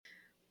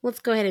let's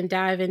go ahead and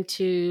dive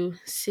into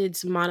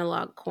Sid's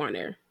monologue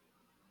corner.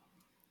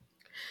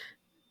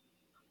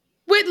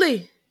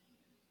 Whitley,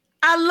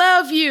 I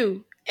love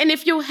you. And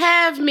if you'll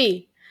have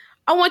me,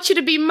 I want you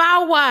to be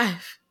my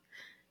wife.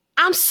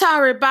 I'm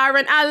sorry,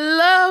 Byron. I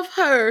love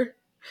her.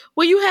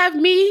 Will you have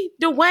me,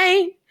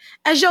 Dwayne,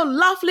 as your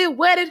lawfully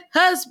wedded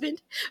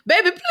husband?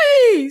 Baby,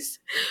 please.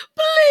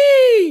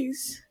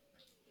 Please.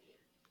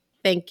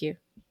 Thank you.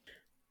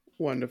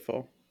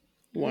 Wonderful.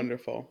 Mhm.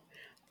 Wonderful.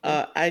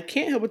 I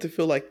can't help but to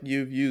feel like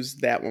you've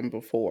used that one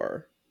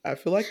before. I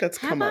feel like that's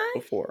Have come up I?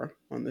 before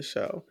on the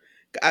show.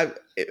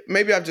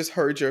 Maybe I've just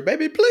heard your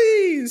baby,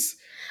 please,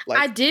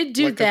 I did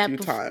do like a that few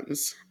before.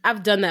 times.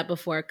 I've done that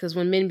before because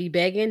when men be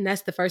begging,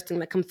 that's the first thing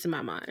that comes to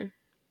my mind.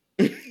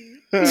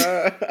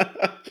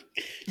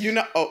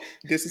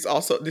 This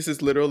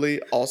is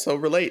literally also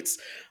relates.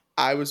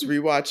 I was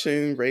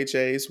rewatching Ray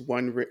J's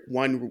one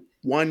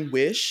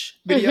wish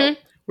video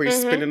Mm-hmm. where he's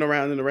Mm-hmm. spinning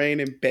around in the rain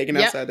and begging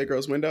Yep. outside the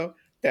girl's window.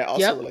 That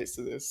also Yep. relates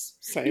to this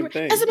You same were, as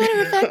thing. a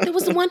matter of fact, there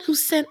was the one who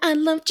said, I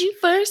loved you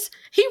first.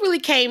 He really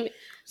came,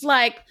 it's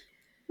like,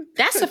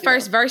 that's the Yeah,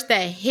 first verse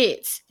that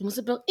hits. It was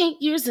about 8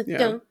 years yeah,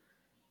 ago.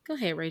 Go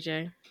ahead, Ray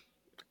J.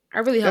 I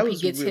really that hope he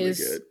was gets really his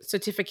good.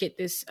 certificate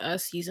this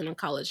season on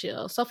College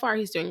Hill. So far,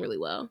 he's doing really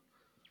well.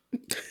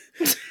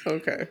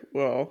 Okay,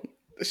 well,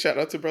 shout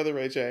out to Brother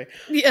Ray J.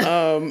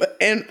 Yeah.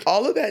 And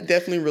all of that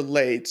definitely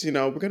relates. We're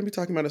going to be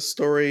talking about a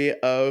story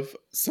of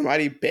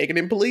somebody begging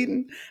and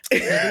pleading.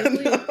 Begging and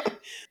pleading.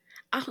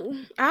 I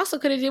also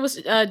could have did was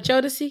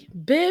Jodeci.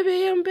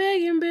 Baby, I'm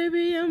begging,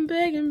 baby, I'm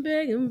begging,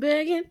 begging,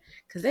 begging.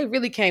 Because they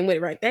really came with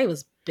it right. They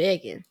was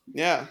begging.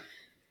 Yeah.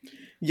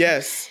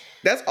 Yes.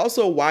 That's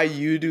also why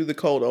you do the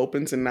cold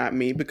opens and not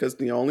me, because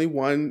the only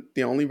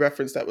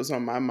reference that was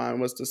on my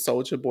mind was the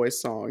Soldier Boy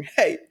song.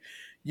 Hey,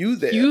 you You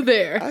there.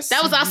 there. I That see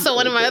was you also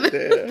one of my over other.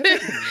 there.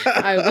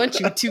 I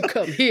want you to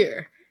come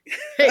here.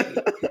 Hey,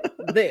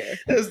 there.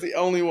 That's the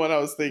only one I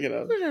was thinking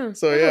of. Yeah,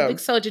 So I hope yeah. Big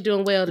Soldier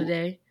doing well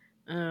today.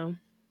 Um,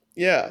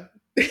 Yeah.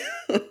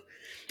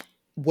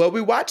 What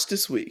we watched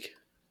this week.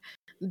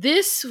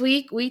 this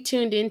week we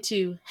tuned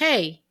into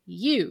Hey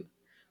You,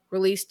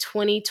 released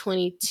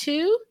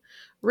 2022,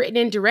 written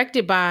and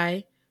directed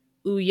by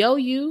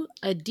Uyoyu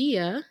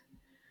Adia,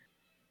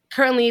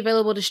 currently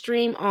available to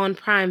stream on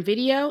Prime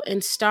Video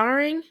and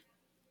starring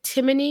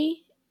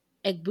Timony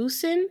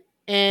Egbuson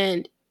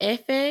and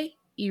Efe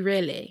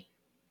Irele.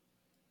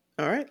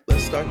 All right,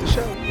 let's start the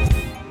show.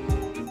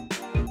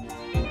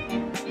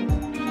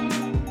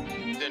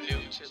 The new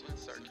Chitlin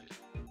Circuit.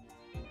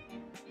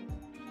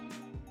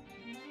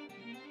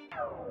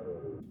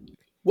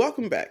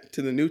 Welcome back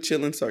to the new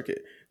Chitlin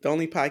Circuit, the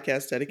only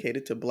podcast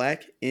dedicated to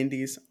Black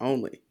indies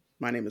only.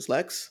 My name is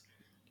Lex,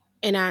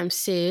 And I'm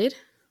Sid.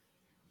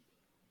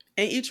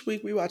 and each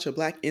week we watch a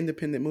Black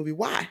independent movie.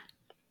 Why?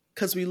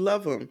 Because we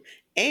love them,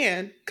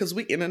 and because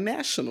we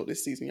international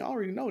this season. You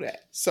already know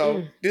that. So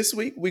Mm. this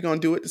week we're gonna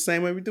do it the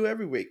same way we do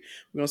every week.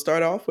 We're gonna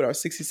start off with our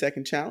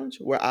 60-second challenge,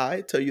 where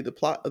I tell you the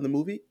plot of the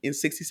movie in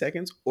 60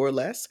 seconds or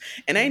less,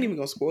 and I ain't even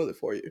gonna spoil it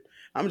for you.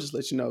 I'm gonna just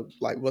let you know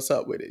like what's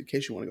up with it in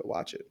case you want to go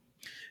watch it.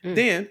 Mm.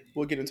 Then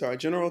we'll get into our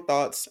general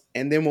thoughts,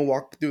 and then we'll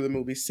walk through the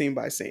movie scene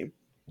by scene.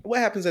 What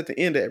happens at the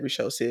end of every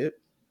show, Sid?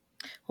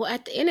 Well,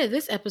 at the end of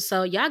this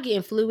episode, y'all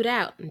getting flued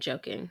out. I'm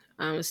joking.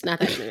 It's not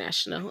that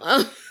international.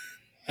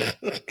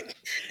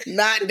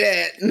 Not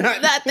that.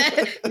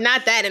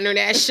 Not that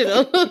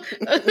international.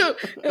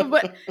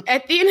 But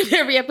at the end of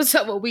every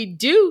episode, what we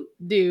do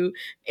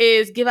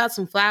is give out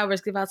some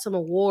flowers, give out some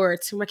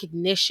awards, some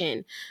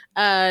recognition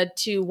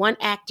to one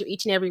actor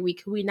each and every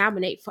week who we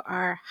nominate for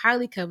our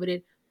highly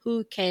coveted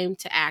Who Came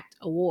to Act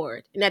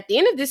award. And at the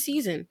end of this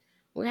season,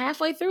 we're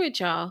halfway through it,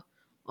 y'all.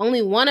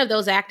 Only one of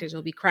those actors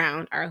will be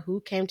crowned our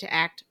Who Came to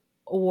Act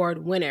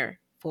award winner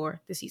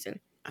for the season.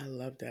 I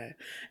love that.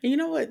 And you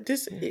know what?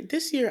 This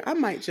year I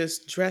might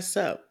just dress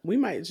up. We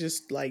might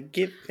just like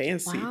get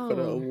fancy for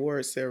the Wow.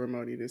 award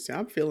ceremony this year.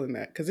 I'm feeling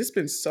that because it's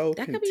been so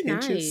That could be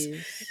contentious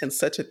nice. and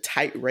such a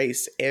tight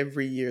race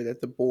every year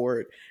that the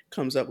board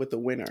comes up with the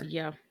winner.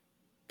 Yeah.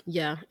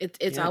 Yeah.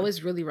 It's Yeah.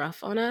 always really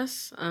rough on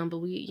us. But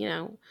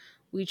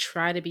we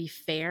try to be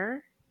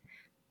fair.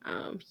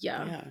 Yeah.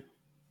 Yeah.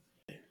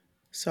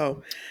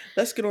 So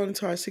let's get on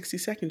into our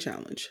 60-second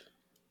challenge.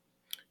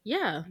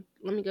 Yeah.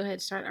 Let me go ahead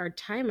and start our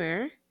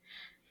timer.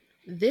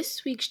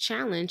 This week's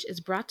challenge is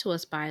brought to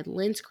us by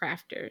Lens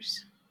Crafters.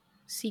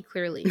 See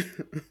clearly.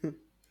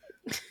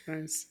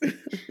 Nice.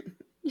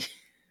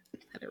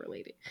 Kind of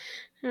related.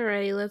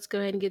 Alrighty, let's go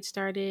ahead and get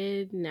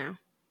started now.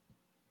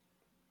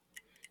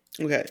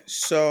 Okay,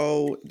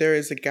 so there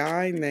is a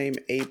guy named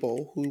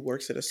Abel who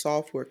works at a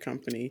software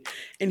company,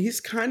 and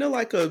he's kind of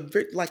like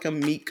a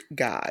meek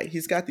guy.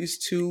 He's got these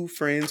two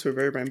friends who are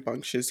very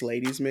rambunctious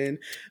ladies men,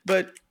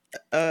 but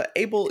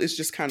Abel is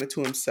just kind of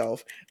to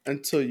himself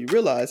until you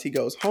realize he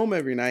goes home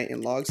every night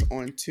and logs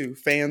on to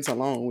Fans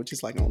Alone, which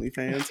is like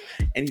OnlyFans,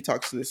 and he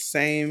talks to the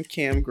same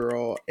cam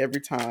girl every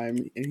time,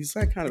 and he's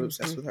like kind of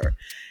obsessed with her.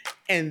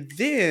 And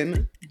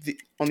then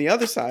on the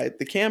other side,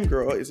 the cam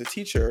girl is a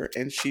teacher,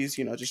 and she's,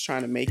 just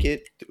trying to make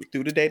it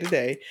through the day to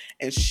day,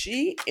 and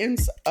she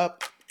ends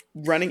up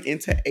running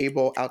into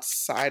Abel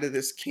outside of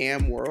this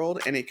cam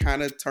world, and it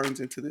kind of turns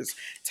into this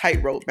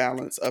tightrope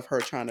balance of her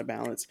trying to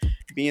balance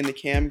being the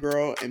cam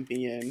girl and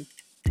being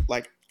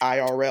like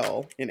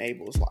IRL in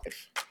Abel's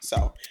life.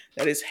 So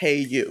that is Hey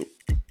You.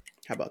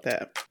 How about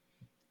that?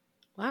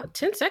 Wow,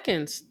 10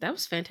 seconds. That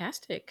was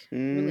fantastic.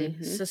 Really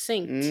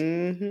succinct.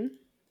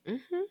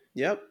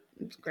 Yep.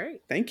 It's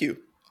great. Thank you.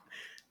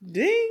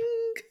 Ding.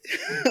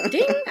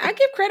 Ding. I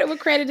give credit where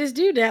credit is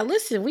due. Now,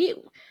 listen,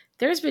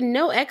 there's been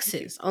no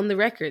X's on the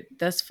record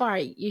thus far.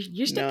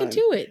 You're sticking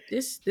to it.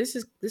 This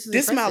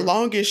is my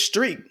longest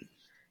streak.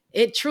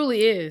 It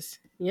truly is.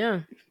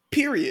 Yeah.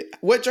 Period.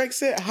 What Drake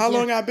said. How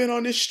long I've been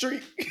on this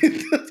streak?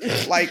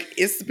 Like,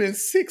 it's been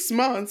 6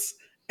 months,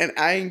 and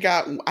I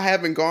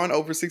haven't gone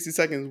over 60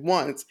 seconds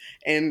once.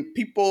 And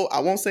people,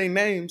 I won't say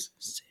names.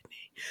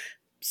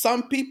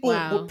 Some people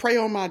would prey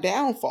on my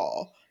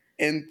downfall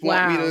and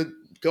want me to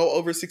go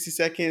over 60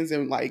 seconds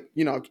and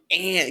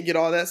and get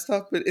all that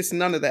stuff. But it's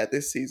none of that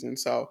this season.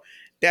 So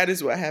that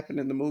is what happened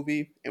in the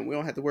movie, and we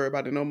don't have to worry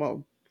about it no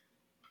more.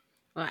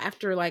 Well,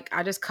 after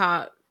I just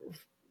caught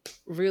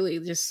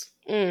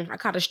I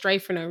caught a stray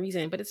for no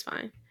reason, but it's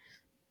fine.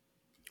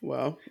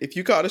 Well, if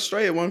you caught a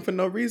stray, it wasn't for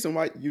no reason.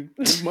 Why you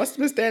must have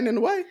been standing in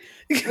the way.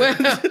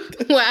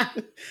 Well,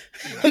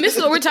 this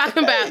is what we're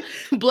talking about.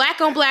 Black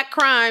on black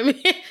crime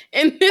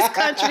in this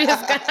country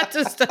has got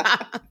to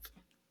stop.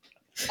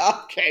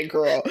 Okay,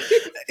 girl.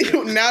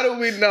 Now that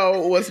we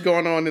know what's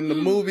going on in the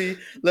movie,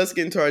 let's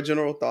get into our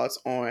general thoughts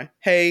on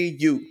Hey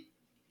You.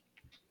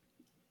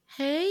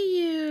 Hey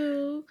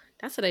You.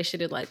 That's what they should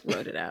have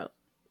wrote it out.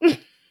 Because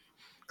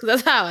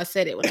that's how I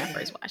said it when I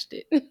first watched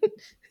it.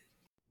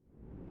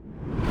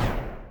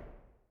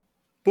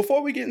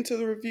 Before we get into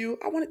the review,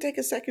 I want to take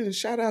a second and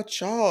shout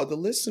out y'all, the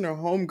listener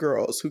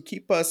homegirls who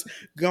keep us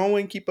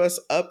going, keep us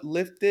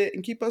uplifted,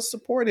 and keep us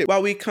supported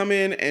while we come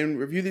in and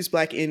review these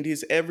Black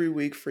indies every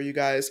week for you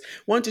guys.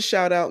 Want to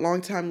shout out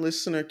longtime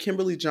listener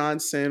Kimberly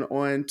Johnson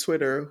on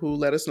Twitter, who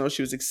let us know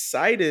she was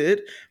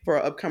excited for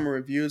our upcoming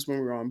reviews when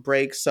we were on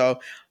break. So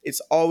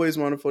it's always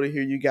wonderful to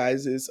hear you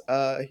guys'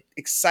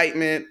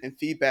 excitement and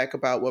feedback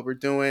about what we're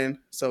doing.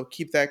 So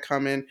keep that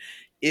coming.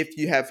 If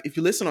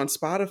you listen on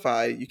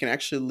Spotify, you can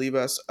actually leave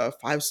us a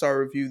 5-star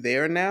review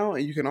there now,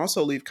 and you can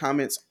also leave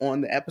comments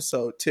on the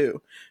episode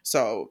too.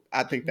 So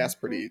I think that's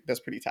pretty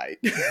tight.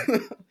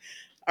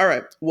 All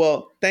right.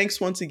 Well,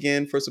 thanks once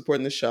again for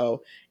supporting the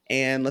show,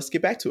 and let's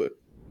get back to it.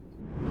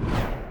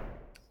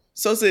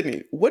 So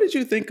Sydney, what did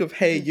you think of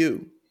Hey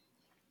You?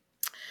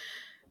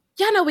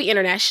 Y'all know we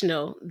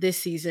international this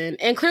season,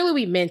 and clearly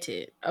we meant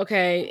it.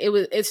 Okay,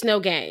 it's no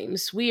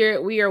games. We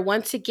are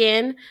once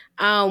again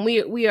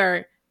we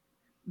are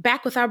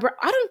back with our.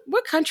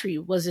 What country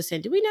was this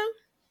in? Do we know?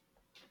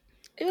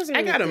 It wasn't.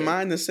 I got a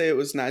mind to say it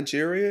was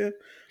Nigeria.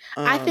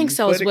 I think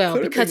so as well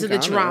because of the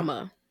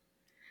drama.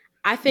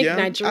 I think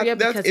Nigeria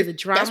because of the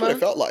drama. That's what it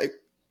felt like.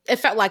 It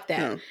felt like that.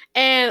 Yeah.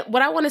 And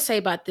what I want to say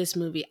about this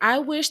movie, I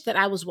wish that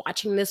I was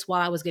watching this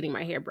while I was getting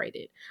my hair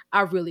braided.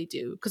 I really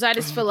do. Because I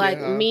just feel like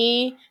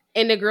me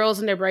and the girls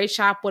in the braid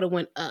shop would have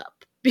went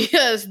up.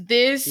 Because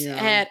this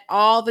had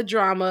all the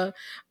drama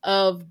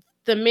of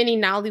the many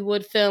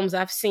Nollywood films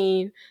I've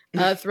seen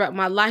throughout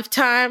my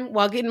lifetime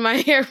while getting my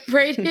hair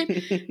braided.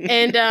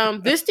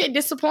 And this didn't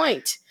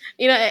disappoint.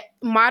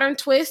 Modern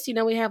twist,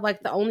 we have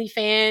the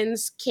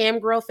OnlyFans cam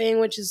girl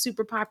thing, which is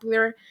super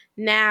popular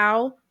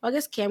now. Well, I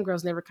guess cam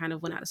girls never kind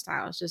of went out of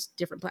style. It's just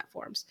different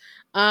platforms.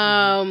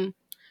 But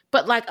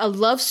a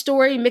love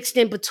story mixed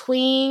in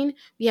between.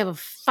 We have a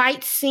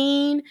fight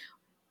scene.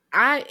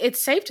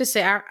 It's safe to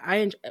say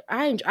I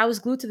was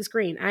glued to the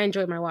screen. I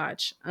enjoyed my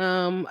watch.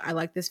 I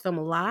like this film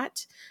a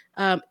lot.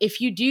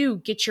 If you do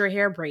get your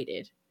hair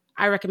braided,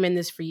 I recommend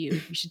this for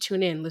you. You should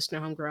tune in,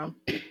 listener homegirl.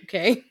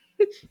 Okay?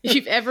 If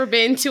you've ever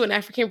been to an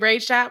African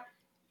braid shop,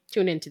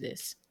 tune into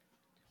this.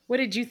 What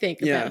did you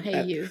think about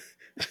Hey You?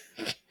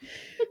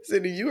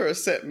 Sydney, you are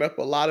setting up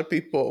a lot of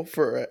people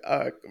for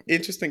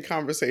interesting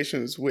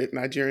conversations with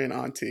Nigerian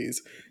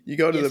aunties. You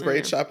go to the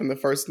braid shop and the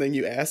first thing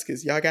you ask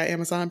is, y'all got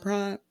Amazon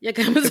Prime? Y'all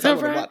got Amazon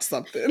Prime? Watch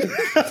something.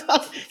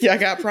 Y'all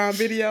got Prime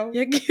Video?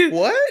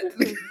 What?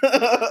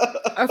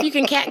 Or if you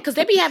can cast, because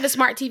they be having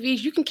smart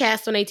TVs, you can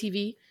cast on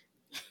ATV.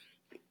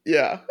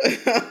 Yeah.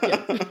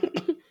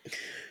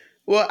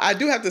 Well, I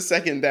do have to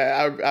second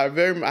that. I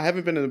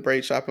haven't been in the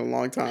braid shop in a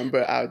long time,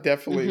 but I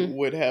definitely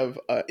would have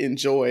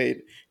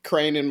enjoyed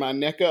craning my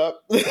neck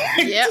up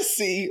to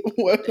see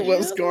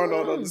what's going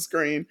on the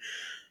screen.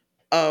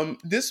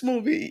 This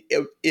movie,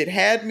 it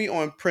had me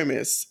on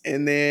premise,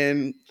 and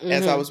then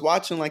as I Mm-hmm. was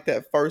watching like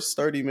that first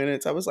 30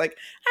 minutes, I was like,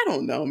 I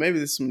don't know, maybe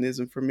this one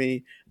isn't for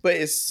me. But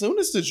as soon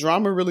as the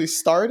drama really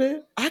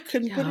started, I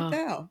couldn't put it Yeah.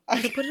 down.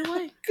 You could put it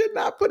away. could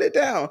not put it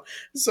down.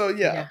 So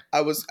yeah, Yeah.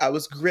 I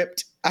was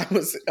gripped. I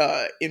was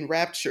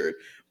enraptured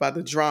by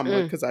the drama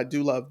Mm. because I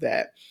do love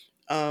that.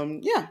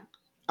 Yeah,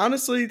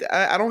 honestly,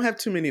 I don't have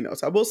too many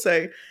notes. I will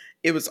say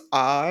it was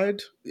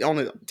odd on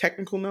a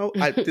technical note.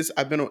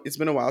 It's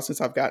been a while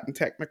since I've gotten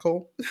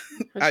technical.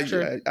 That's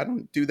true. I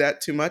don't do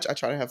that too much. I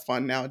try to have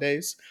fun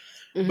nowadays.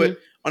 Mm-hmm. But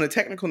on a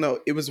technical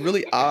note, it was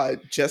really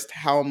odd just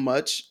how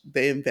much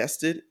they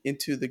invested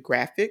into the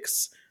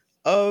graphics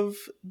of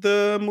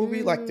the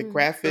movie, like the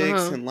graphics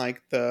Uh-huh. and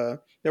like there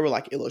were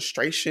like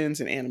illustrations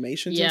and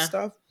animations and Yeah.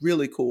 stuff.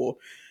 Really cool.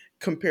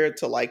 Compared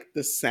to like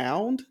the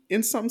sound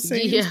in some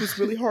scenes Yeah. was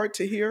really hard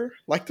to hear.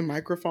 Like the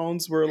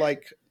microphones were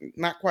like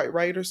not quite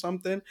right or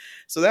something.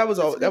 So that was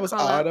That's all a that good was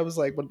call odd. out. I was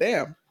like, well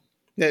damn.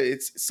 Yeah,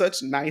 it's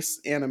such nice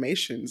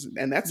animations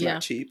and that's not Yeah.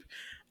 cheap.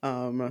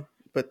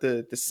 But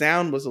the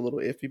sound was a little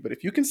iffy. But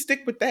if you can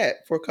stick with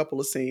that for a couple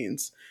of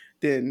scenes,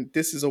 then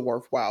this is a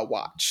worthwhile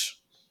watch.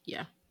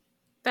 Yeah.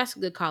 That's a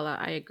good call out.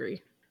 I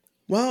agree.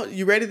 Well,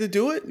 you ready to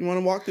do it? You want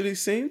to walk through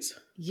these scenes?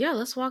 Yeah,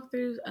 let's walk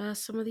through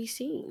some of these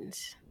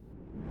scenes.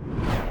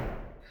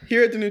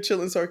 Here at the New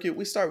Chillin' Circuit,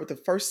 we start with the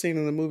first scene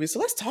in the movie. So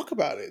let's talk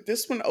about it.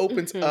 This one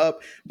opens Mhm.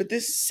 up with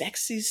this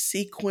sexy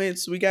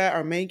sequence. We got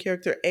our main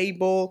character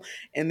Abel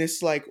and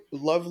this like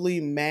lovely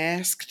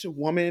masked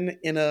woman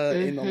in a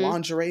Mhm.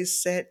 lingerie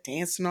set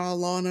dancing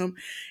all on him.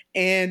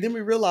 And then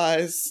we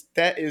realize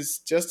that is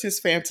just his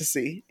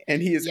fantasy.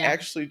 And he is Yeah.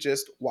 actually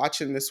just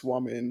watching this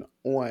woman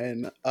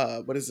on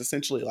what is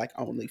essentially like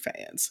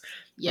OnlyFans.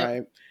 Yep.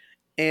 Right.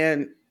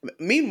 And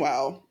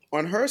meanwhile,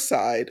 on her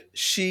side,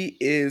 she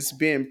is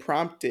being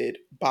prompted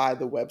by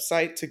the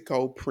website to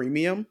go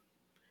premium,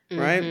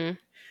 right? Mhm.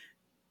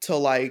 To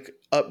like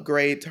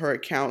upgrade her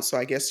account. So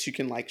I guess she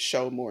can like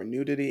show more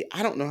nudity.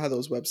 I don't know how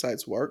those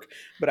websites work,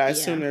 but I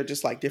assume Yeah. they're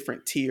just like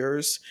different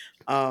tiers.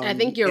 I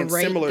think your And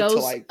rate similar to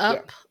goes like, yeah,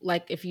 up,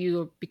 like if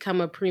you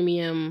become a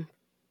premium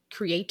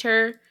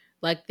creator,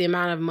 like the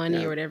amount of money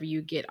yeah, or whatever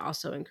you get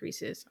also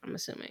increases. I'm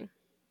assuming.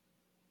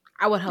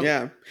 I would hope,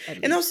 yeah. at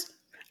And least.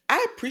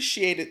 I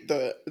appreciated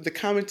the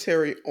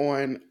commentary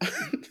on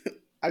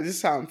this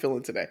is how I'm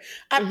feeling today.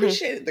 I Mhm.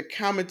 appreciated the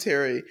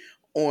commentary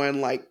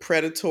on like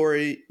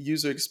predatory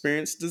user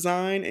experience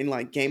design and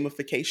like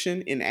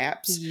gamification in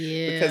apps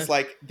Yeah. because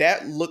like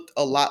that looked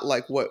a lot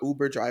like what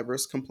Uber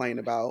drivers complain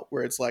about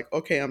where it's like,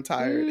 okay, I'm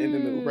tired, and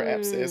then the Uber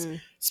app says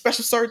Mm.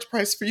 special surge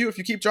price for you if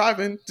you keep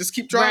driving, just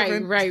keep Right,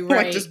 driving. right, Like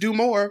right. just do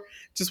more,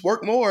 just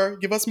work more,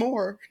 give us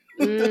more.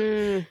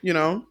 Mm. You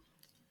know,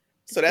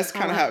 so That's a good that's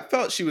call kind of how out. it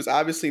felt. She was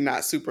obviously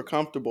not super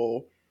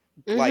comfortable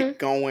Mhm. like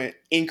going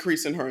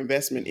increasing her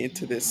investment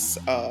into this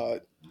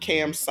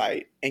cam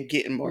site and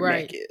getting more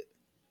Right. naked.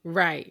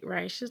 Right,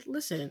 right. She's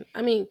listen.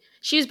 I mean,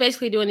 she was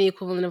basically doing the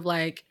equivalent of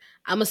like,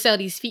 I'm gonna sell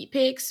these feet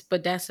pics,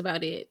 but that's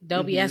about it.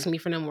 Don't be Hmm. asking me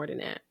for no more than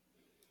that.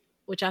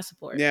 Which I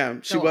support. Yeah,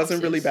 she Go off,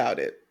 wasn't really sis. about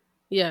it.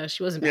 Yeah,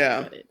 she wasn't bad Yeah.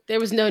 about it. There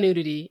was no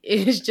nudity.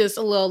 It was just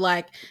a little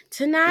like,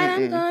 tonight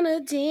I'm Mm-mm. gonna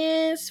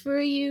dance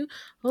for you.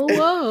 Oh,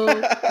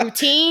 whoa.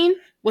 Routine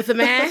with a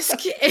mask.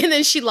 And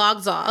then she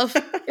logs off.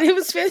 And it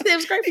was great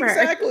for her.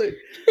 Exactly.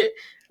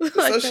 Like,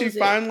 So that she was it.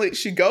 finally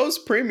she goes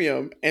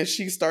premium and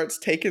she starts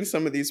taking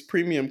some of these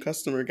premium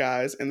customer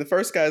guys. And the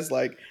first guy's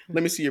like,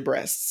 "Let me see your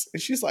breasts."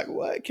 And she's like,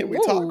 "What? Can we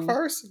talk Whoa.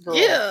 first, girl?"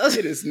 Yeah.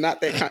 It is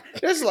not that kind.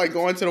 This is like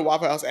going to the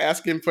Waffle House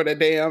asking for the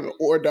damn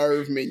hors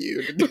d'oeuvre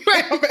menu, the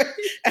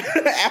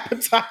damn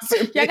appetizer.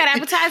 Y'all got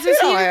menu. appetizers They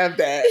don't here? have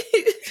that.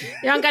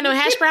 Y'all don't got no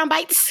hash brown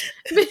bites?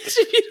 Bitch,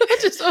 if you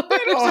don't just order They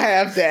don't some-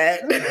 have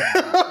that.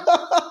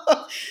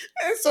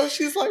 And so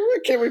she's like, "Well,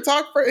 can we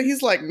talk for?"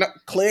 He's like, "No,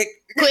 click."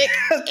 Click.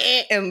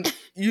 And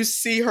you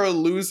see her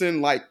losing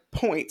like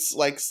points,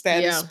 like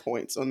status Yeah.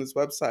 points on this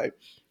website.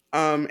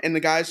 And the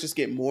guys just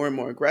get more and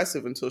more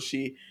aggressive until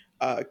she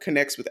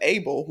connects with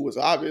Abel, who is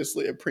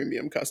obviously a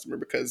premium customer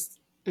because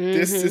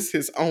this Mhm. is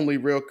his only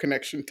real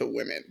connection to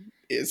women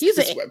is He's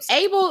his an website.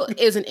 Abel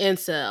is an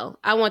incel.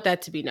 I want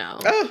that to be known.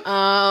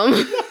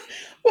 Oh.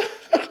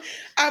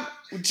 I'm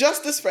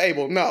justice for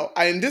Abel. No,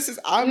 and this is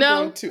I'm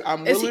No?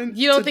 I'm Is he- willing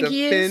you don't to think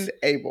he is? defend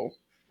Abel.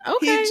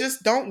 Okay. He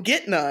just don't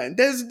get none.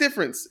 There's a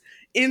difference.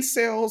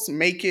 Incels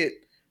make it.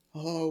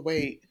 Oh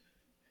wait,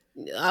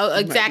 Oh, you might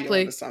be exactly.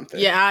 onto something.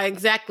 Yeah,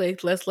 exactly.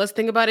 Let's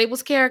think about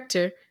Abel's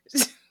character.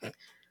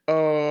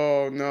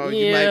 Oh no,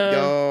 you might. Yeah.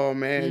 Oh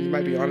man, you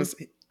might be honest.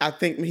 I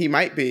think he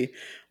might be.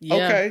 Yeah.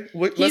 Okay,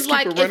 let's He's keep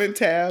like, a running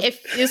tab.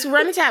 If it's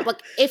running tab, like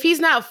if he's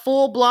not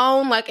full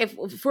blown, like if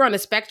we're on a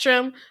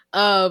spectrum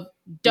of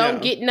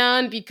don't Yeah. get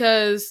none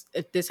because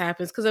if this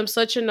happens because I'm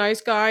such a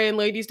nice guy and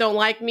ladies don't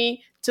like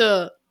me,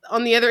 to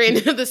on the other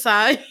end of the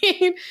side,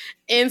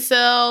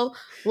 incel,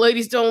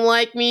 ladies don't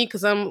like me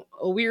because I'm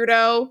a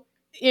weirdo.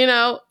 You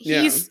know,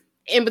 Yeah. he's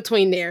in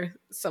between there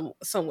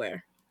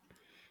somewhere.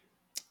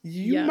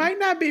 You Yeah. might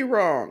not be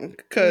wrong,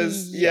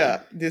 because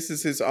Yeah. this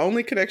is his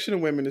only connection to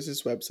women is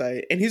his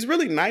website, and he's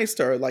really nice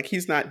to her. Like,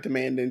 he's not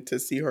demanding to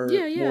see her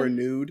Yeah. more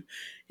nude.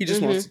 He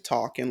just wants to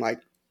talk and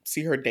like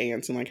see her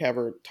dance and like have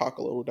her talk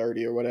a little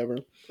dirty or whatever.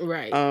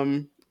 Right.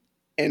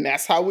 And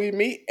that's how we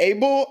meet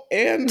Abel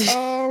and what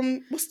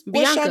Shawty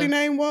Bianca.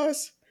 name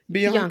was?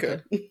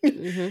 Bianca.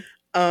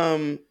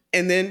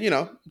 And then,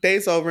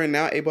 day's over, and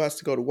now Abel has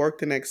to go to work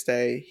the next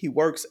day. He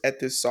works at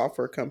this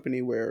software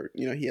company where,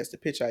 he has to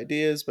pitch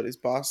ideas, but his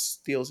boss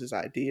steals his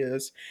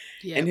ideas.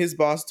 Yeah. And his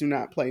boss do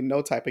not play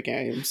no type of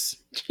games.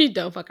 She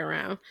don't fuck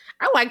around.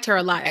 I liked her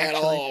a lot, At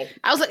actually. all.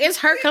 I was like, it's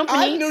her company.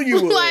 I knew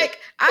you would. Like,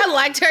 I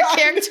liked her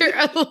character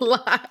a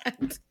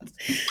lot.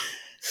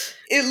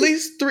 At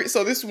least 3.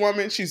 So this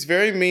woman, she's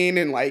very mean,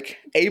 and like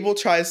Abel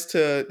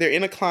they're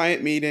in a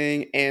client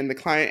meeting, and the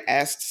client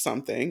asks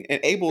something, and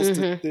Abel's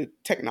the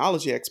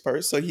technology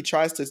expert. So he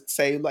tries to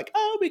say like,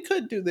 oh, we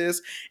could do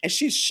this. And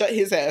she shut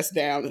his ass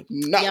down.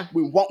 No,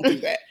 we won't do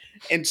that.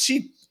 And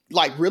she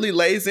like really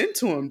lays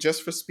into him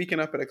just for speaking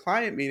up at a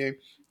client meeting.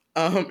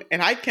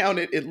 And I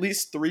counted at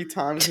least 3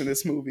 times in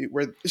this movie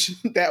where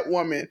that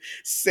woman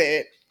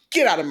said,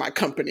 get out of my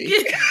company.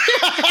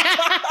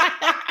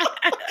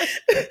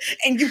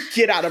 And you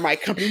get out of my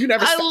company. You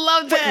never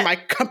stop in my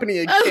company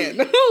again.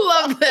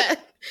 I love that.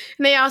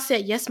 And they all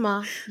said, yes,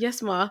 ma.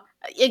 Yes, ma.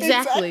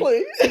 Exactly.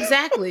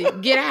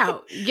 Get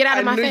out. Get out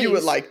of my face. I knew you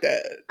would like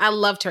that. I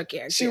loved her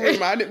character. She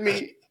reminded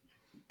me.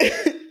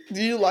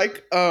 Do you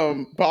like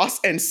Boss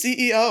and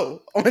CEO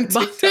on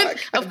TikTok?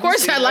 Of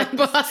course I like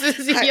Boss and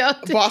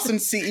CEO. Boss and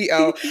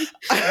CEO.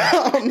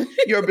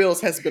 Your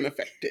bills has been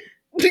affected.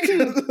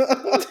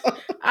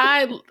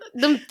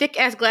 Them thick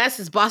ass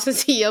glasses Boss and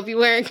CEO be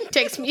wearing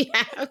takes me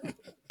out.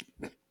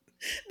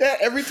 That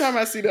every time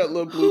I see that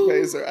little blue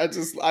pacer, I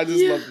just love the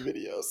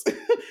videos.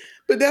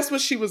 But that's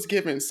what she was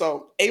given.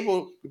 So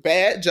Abel,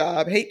 bad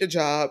job, hate the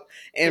job,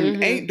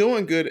 and ain't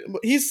doing good.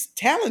 He's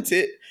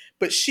talented,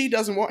 but she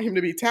doesn't want him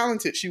to be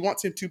talented. She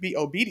wants him to be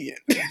obedient.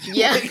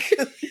 Yeah.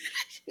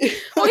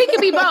 Well, he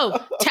could be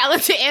both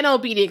talented and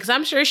obedient, because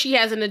I'm sure she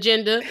has an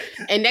agenda.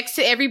 And next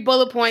to every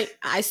bullet point,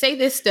 I say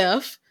this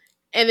stuff,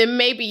 and then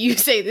maybe you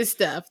say this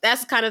stuff.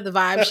 That's kind of the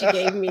vibe she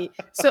gave me.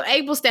 So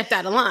Abel stepped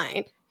out of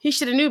line. He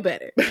should have knew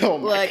better.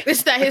 Like, this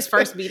is not his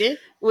first meeting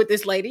with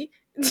this lady.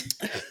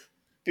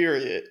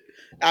 Period.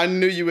 I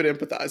knew you would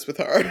empathize with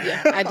her.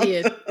 Yeah, I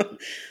did.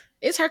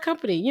 It's her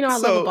company. I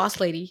love a boss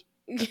lady.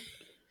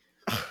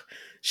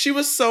 She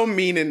was so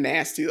mean and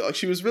nasty, though.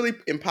 She was really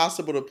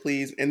impossible to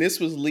please. And this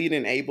was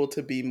leading Abel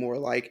to be more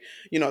like,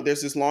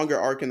 there's this longer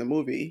arc in the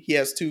movie. He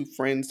has 2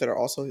 friends that are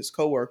also his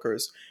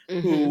coworkers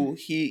who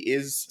he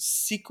is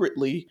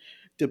secretly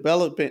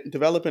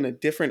developing a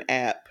different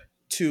app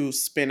to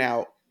spin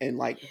out and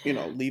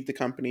leave the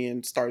company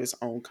and start his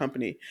own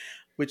company,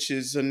 which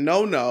is a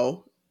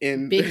no-no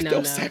in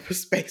those type of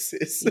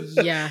spaces.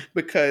 Yeah.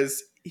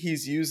 Because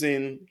he's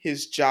using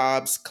his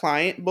job's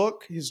client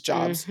book, his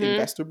job's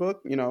investor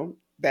book,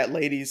 that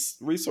lady's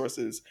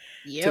resources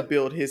to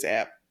build his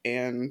app.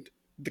 And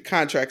the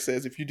contract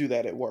says if you do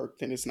that at work,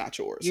 then it's not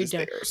yours. It's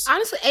theirs.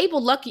 Honestly,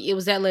 Abel lucky it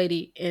was that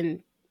lady,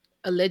 and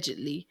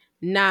allegedly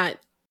not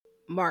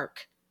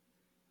Mark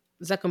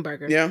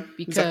Zuckerberg. Yeah,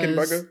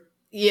 Zuckerberg.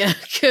 Yeah,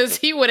 because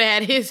he would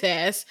have had his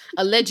ass,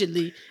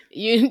 allegedly.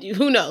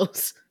 Who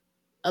knows?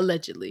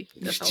 Allegedly.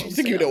 You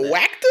think you'd have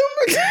whacked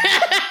him?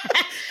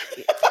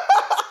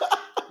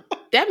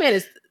 That man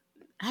is...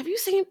 Have you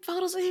seen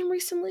photos of him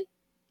recently?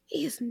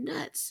 He is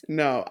nuts.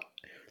 No.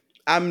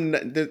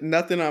 There's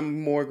nothing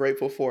I'm more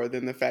grateful for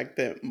than the fact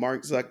that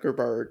Mark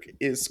Zuckerberg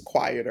is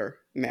quieter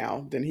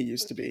now than he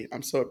used to be.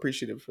 I'm so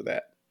appreciative for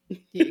that.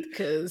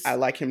 Because I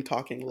like him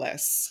talking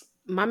less.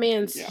 My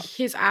man's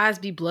his eyes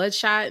be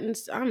bloodshot, and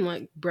I'm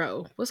like,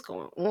 bro, what's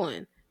going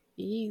on?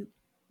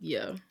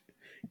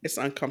 It's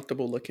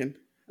uncomfortable looking.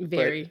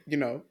 Very.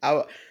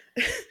 But,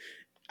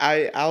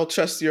 I'll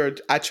trust your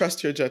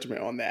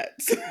judgment on that.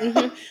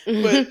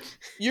 But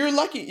you're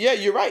lucky. Yeah,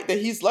 you're right that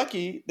he's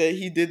lucky that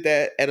he did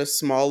that at a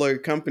smaller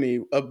company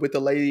with a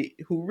lady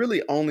who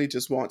really only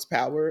just wants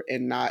power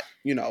and not,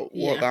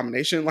 world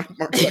domination like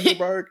Mark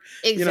Zuckerberg.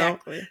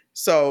 Exactly.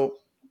 So,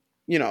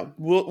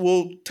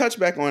 we'll touch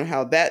back on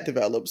how that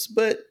develops.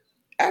 But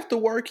after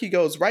work, he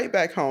goes right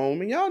back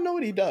home, and y'all know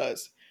what he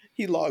does.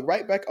 He logged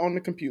right back on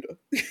the computer.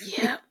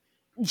 Yeah.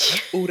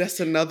 Oh, that's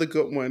another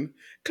good one.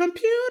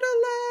 Computer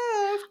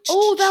love.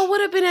 Oh, that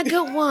would have been a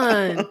good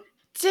one.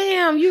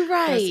 Damn, you're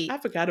right. I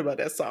forgot about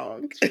that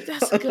song.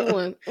 That's a good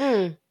one.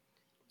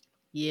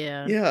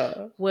 Yeah.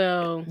 Yeah.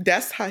 Well,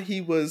 that's how he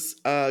was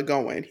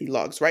going. He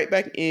logs right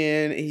back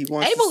in, and he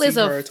wants Abel to see is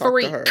her, a talk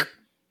freak. to her.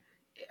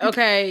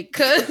 Okay,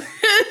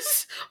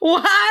 because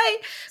why?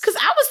 Because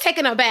I was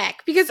taken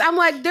aback, because I'm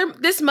like,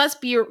 this must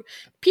be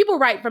people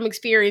write from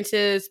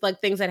experiences, like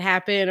things that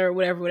happen or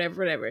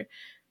whatever.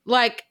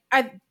 Like,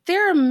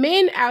 there are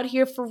men out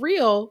here for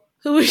real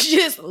who is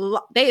just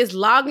they is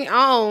logging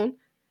on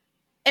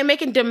and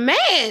making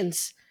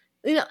demands.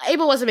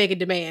 Abel wasn't making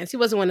demands. He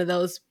wasn't one of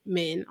those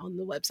men on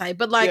the website,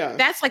 but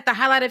that's like the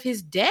highlight of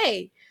his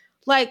day.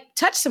 Like,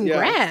 touch some Yeah.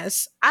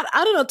 grass. I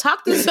don't know.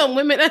 Talk to some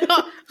women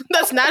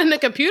that's not in the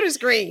computer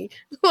screen.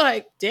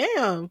 Like,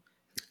 damn.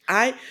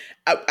 I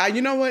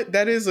you know what?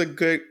 That is a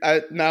good.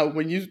 Now,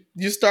 when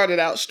you started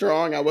out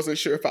strong, I wasn't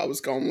sure if I was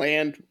gonna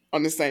land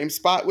on the same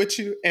spot with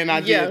you, and I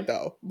Yeah. did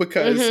though,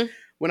 because Mhm.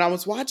 when I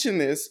was watching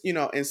this,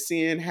 and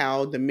seeing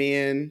how the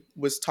man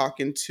was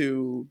talking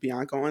to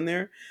Bianca on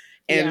there,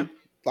 and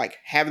like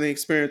having the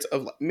experience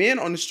of like, men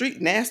on the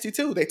street nasty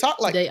too. They talk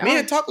like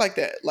men talk like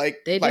that.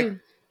 They do.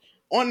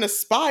 On the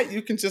spot,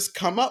 you can just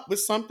come up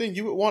with something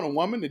you would want a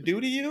woman to do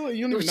to you, and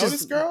you don't even know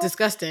this girl.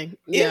 Disgusting.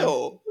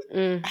 Ew.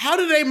 Yeah. How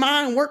do they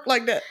mind work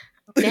like that?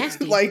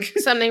 Nasty. Like,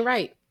 something ain't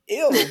right.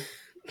 Ew.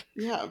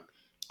 Yeah.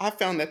 I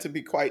found that to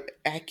be quite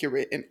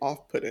accurate and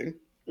off-putting.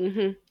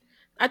 Mm-hmm.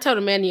 I told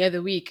a man the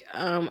other week,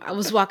 I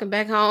was walking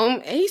back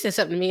home, and he said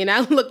something to me, and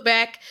I looked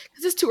back,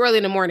 because it's too early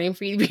in the morning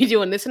for you to be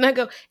doing this, and I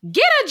go,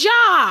 get a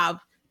job!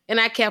 And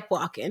I kept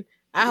walking.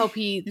 I hope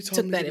he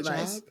took that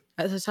advice.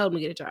 I just told him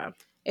to get a job.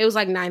 It was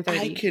like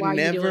 9:30. Why are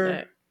you doing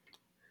that?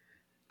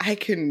 I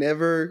can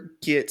never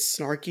get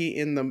snarky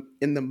in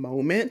the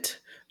moment.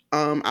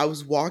 I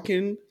was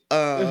walking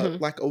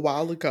like a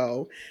while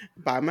ago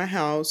by my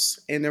house,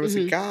 and there was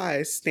a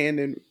guy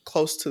standing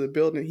close to the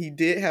building. He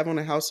did have on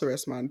a house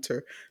arrest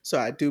monitor, so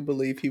I do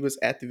believe he was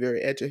at the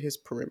very edge of his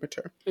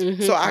perimeter.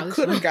 So I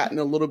could have gotten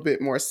a little bit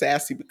more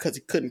sassy because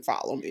he couldn't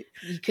follow me.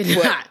 You could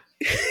not.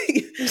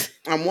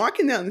 I'm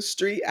walking down the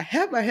street. I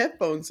have my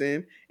headphones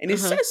in, and he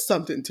says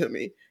something to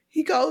me.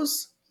 He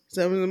goes,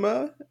 and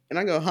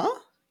I go, huh?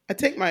 I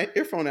take my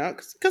earphone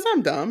out because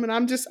I'm dumb, and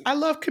I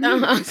love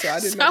community, so I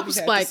didn't know what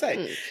he had to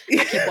say.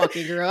 I keep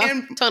walking, girl.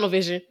 And tunnel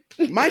vision.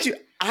 Mind you,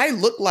 I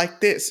look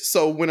like this,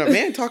 so when a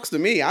man talks to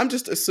me, I'm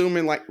just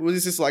assuming like,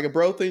 was this like a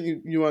bro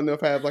thing? You want to know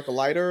if I have like a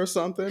lighter or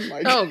something?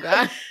 Like, oh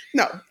God,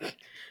 no.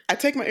 I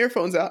take my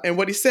earphones out, and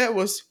what he said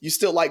was, "You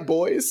still like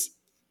boys?"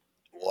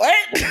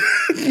 What?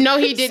 No,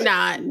 he did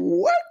not.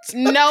 What?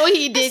 No,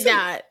 he did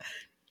not.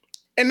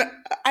 And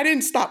I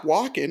didn't stop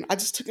walking. I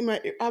just took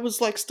I was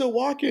like still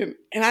walking,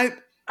 and I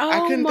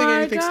couldn't think of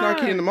anything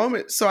snarky in the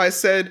moment. So I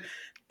said,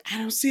 I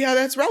don't see how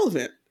that's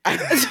relevant.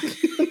 Because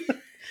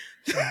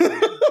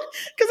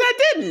I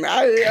didn't.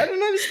 I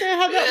didn't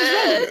understand how that was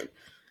relevant.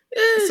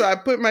 So I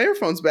put my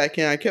earphones back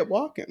in. I kept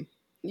walking.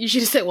 You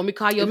should have said, when we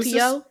call your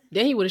PO,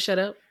 then he would have shut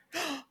up.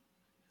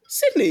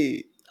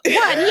 Sydney.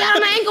 What? He had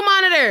on an ankle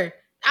monitor.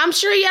 I'm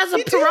sure he has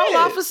a parole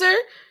officer.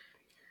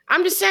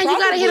 I'm just saying, you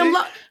gotta hit him.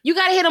 You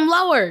gotta hit him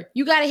lower.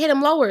 You gotta hit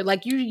him lower.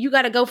 Like you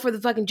gotta go for the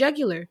fucking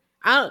jugular.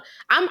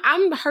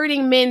 I'm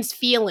hurting men's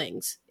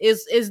feelings.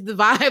 Is the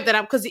vibe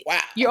that because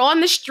you're on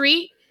the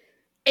street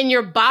and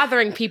you're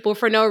bothering people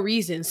for no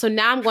reason. So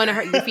now I'm going to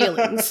hurt your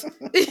feelings.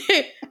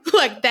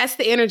 Like that's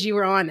the energy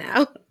we're on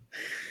now.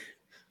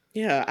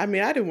 Yeah, I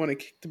mean, I didn't want to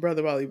kick the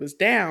brother while he was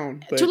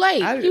down. But too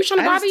late. He was trying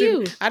to bother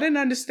you. I didn't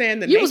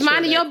understand the You was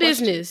minding your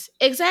business.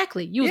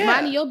 Exactly. You was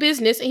minding your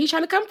business, and he's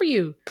trying to come for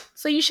you.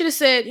 So you should have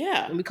said,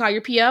 when we call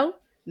your PO,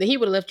 then he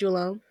would have left you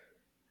alone.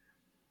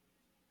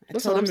 I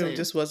told him it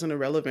just wasn't a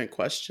relevant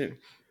question.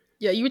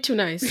 Yeah, you were too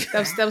nice.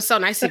 That was so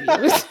nice of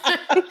you.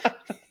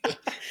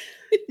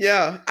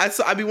 Yeah,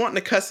 I be wanting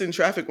to cuss in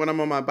traffic when I'm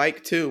on my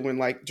bike too, when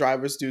like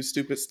drivers do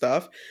stupid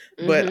stuff.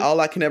 But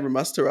all I can ever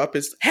muster up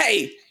is,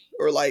 hey,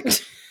 or like,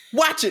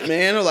 watch it,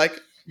 man. Or like,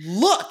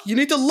 look, you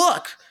need to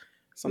look.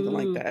 Something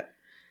like that.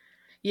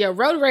 Yeah,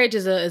 road rage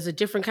is a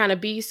different kind of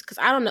beast. Because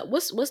I don't know.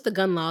 What's the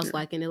gun laws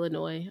like in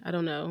Illinois? I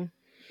don't know.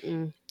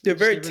 They're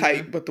very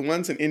tight, but the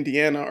ones in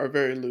Indiana are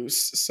very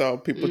loose. So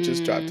people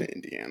just drive to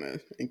Indiana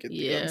and get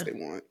the guns they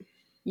want.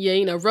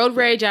 Yeah, road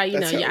rage. I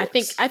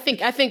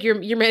think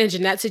you're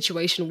managing that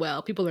situation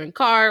well. People are in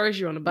cars,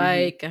 you're on a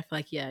bike.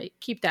 I feel like,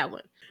 keep that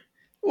one.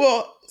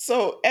 Well,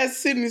 so as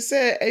Sydney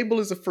said,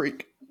 Abel is a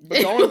freak.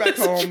 But going back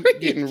home,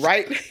 getting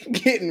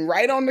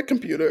right on the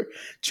computer,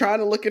 trying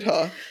to look at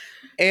her.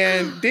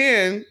 And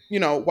then,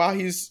 while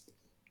he's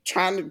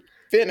trying to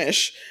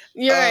finish,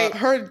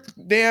 her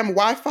damn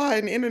Wi-Fi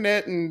and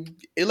internet and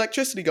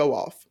electricity go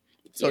off.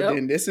 So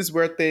then this is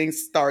where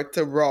things start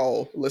to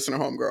roll. Listener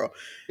homegirl.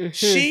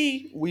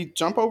 We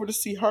jump over to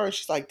see her.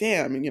 She's like,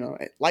 damn,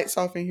 lights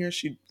off in here.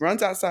 She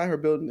runs outside her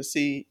building to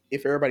see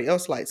if everybody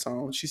else lights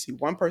on. She see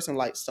one person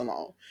lights still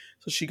on.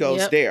 So she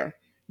goes there.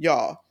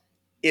 Y'all,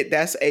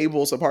 that's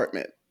Abel's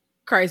apartment.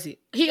 Crazy.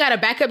 He got a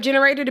backup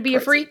generator to be a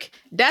freak.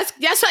 That's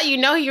how you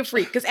know you're a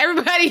freak, because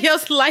everybody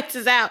else lights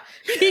is out.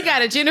 He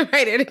got a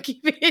generator to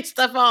keep his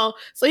stuff on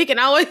so he can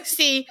always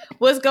see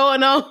what's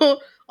going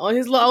on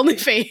his little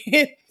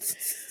OnlyFans.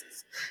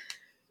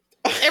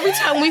 Every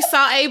time we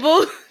saw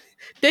Abel,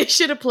 they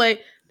should have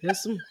played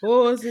 "There's Some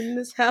Whores in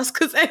This House,"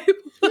 because Abel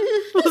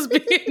was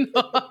being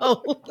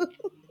old.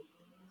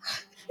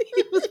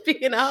 He was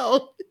being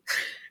old.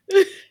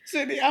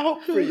 Sydney, I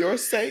hope for your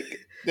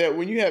sake that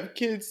when you have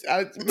kids,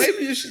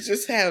 maybe you should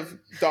just have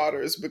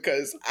daughters,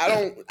 because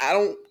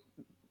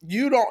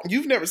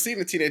you've never seen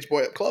a teenage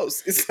boy up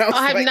close. It sounds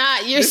I have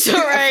not. You're so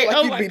right. Like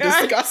oh you'd my be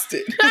God.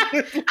 disgusted.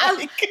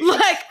 I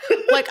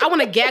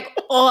want to gag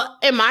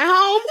in my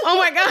home. Oh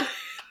my God.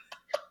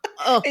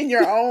 Oh, in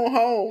your own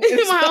home. In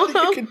It's my own nothing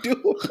you home? can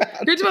do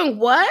about You're it. doing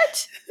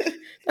what?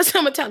 That's what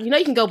I'm gonna tell you. You know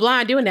you can go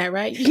blind doing that,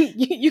 right?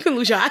 You can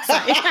lose your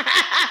eyesight.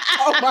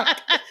 Oh my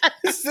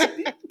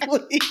God.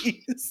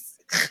 Please.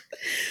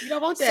 You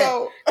don't want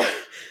that.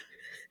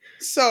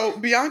 So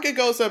Bianca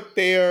goes up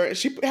there and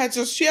she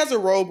has a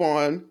robe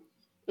on.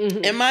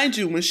 Mhm. And mind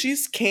you, when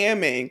she's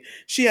camming,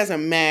 she has a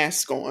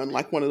mask on,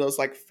 like one of those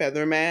like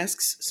feather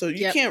masks. So you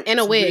Yep. can't And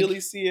a wig.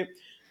 really see it.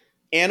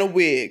 And a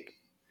wig.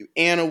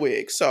 And a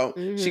wig. So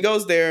she Mhm.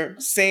 goes there,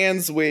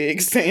 sans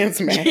wig,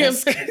 sans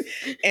mask.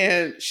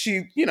 And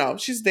she,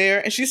 she's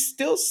there and she's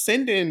still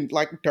sending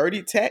like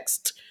dirty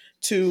text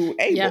to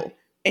Abel. Yeah.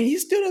 And he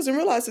still doesn't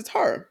realize it's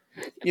her,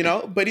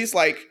 but he's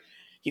like,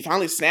 he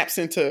finally snaps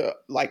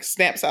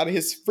out of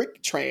his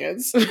freak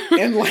trance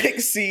and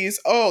like sees,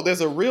 oh, there's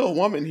a real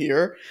woman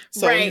here.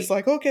 So Right. he's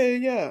like, okay,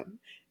 yeah.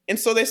 And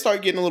so they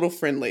start getting a little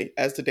friendly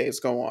as the days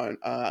go on,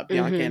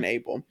 Bianca Mhm. and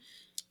Abel,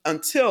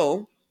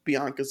 until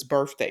Bianca's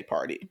birthday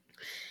party.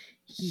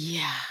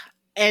 Yeah.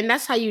 And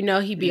that's how you know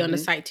he be on the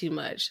Mhm. site too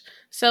much.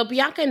 So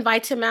Bianca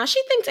invites him out.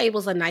 She thinks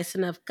Abel's a nice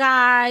enough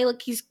guy.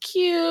 Look, he's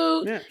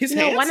cute. Yeah, he's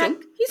Why not?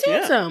 handsome. He's Yeah.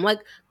 handsome. Like,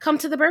 come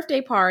to the birthday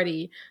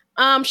party.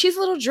 She's a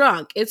little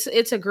drunk.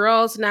 It's a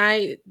girls'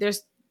 night.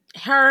 There's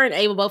her and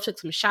Abel both took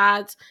some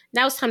shots.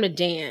 Now it's time to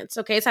dance.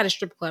 Okay, it's at a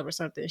strip club or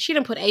something. She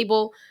didn't put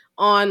Abel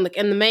on like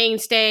in the main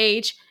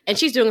stage, and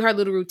she's doing her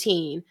little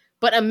routine.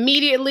 But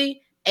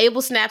immediately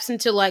Abel snaps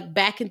into like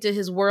back into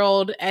his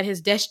world at his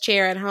desk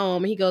chair at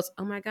home, and he goes,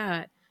 "Oh my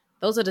God,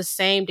 those are the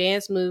same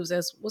dance moves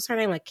as what's her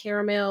name, like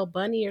Caramel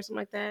Bunny or something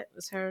like that."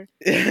 Was her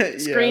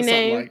screen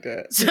name? Like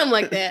that. Something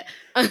like that.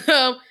 He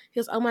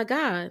goes, "Oh my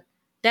God,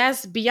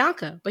 that's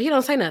Bianca," but he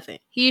don't say nothing.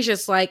 He's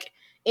just like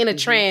in a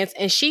trance,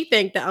 and she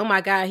think that, "Oh my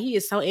God, he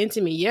is so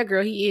into me." Yeah,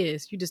 girl, he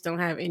is. You just don't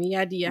have any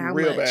idea how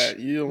Real much. bad.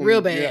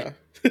 Real bad. Yeah.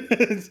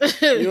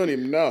 You don't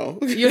even know.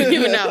 You don't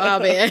even know how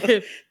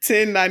bad.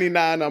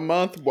 $10.99 a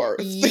month worth.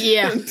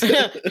 Yeah.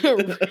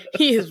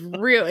 He is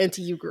real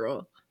into you,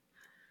 girl.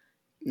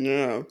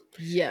 Yeah.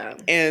 Yeah.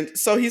 And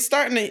so he's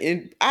starting to,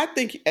 and I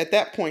think at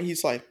that point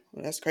he's like,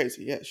 well, that's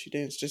crazy. Yeah, she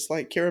danced just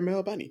like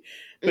Caramel Bunny.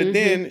 But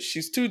then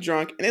she's too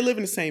drunk and they live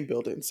in the same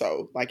building.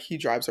 So like he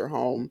drives her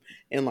home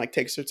and like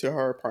takes her to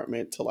her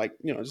apartment to like,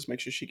 just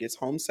make sure she gets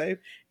home safe.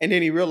 And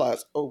then he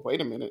realized, oh,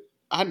 wait a minute.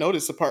 I know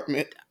this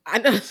apartment. I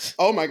know.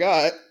 Oh my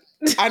God.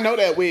 I know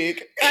that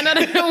wig. I know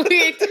that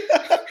wig.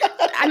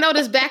 I know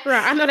this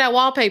background. I know that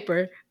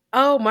wallpaper.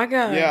 Oh my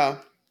God. Yeah.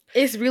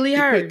 It's really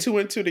her. He put two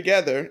and two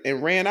together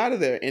and ran out of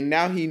there. And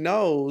now he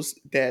knows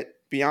that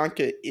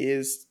Bianca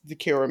is the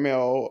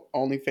Caramel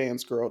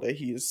OnlyFans girl that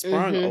he is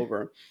sprung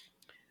over.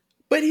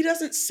 But he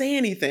doesn't say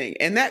anything.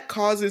 And that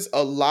causes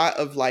a lot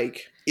of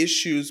like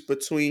issues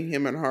between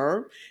him and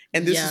her.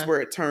 And this is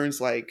where it turns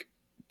like,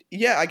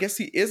 yeah, I guess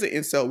he is an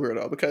incel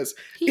weirdo because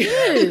he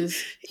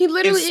is. He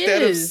literally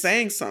instead is. of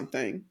saying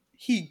something,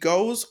 he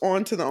goes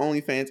onto the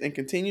OnlyFans and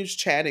continues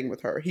chatting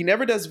with her. He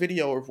never does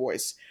video or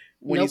voice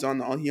when he's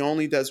on he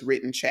only does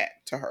written chat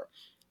to her.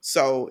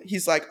 So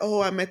he's like,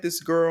 oh, I met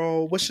this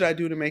girl. What should I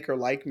do to make her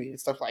like me? And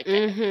stuff like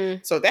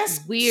that. So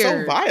that's weird.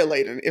 So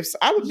violating.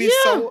 I would be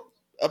so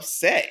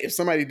upset if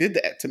somebody did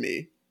that to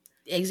me.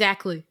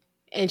 Exactly.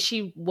 And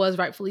she was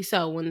rightfully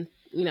so when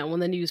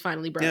the news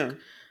finally broke.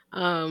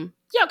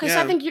 Because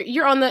I think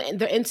you're on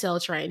the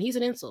incel train. He's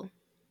an incel.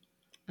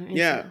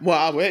 Yeah.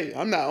 Well, wait.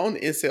 I'm not on the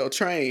incel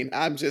train.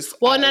 I'm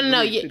just. Well,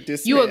 no.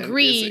 You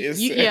agree.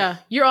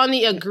 You're on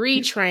the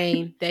agree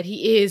train that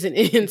he is an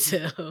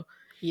incel.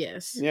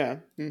 Yes. Yeah.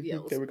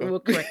 There we go. We'll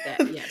correct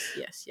that.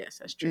 Yes.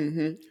 That's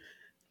true.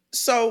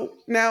 So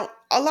now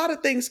a lot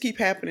of things keep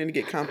happening to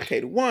get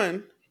complicated.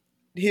 One,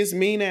 his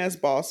mean ass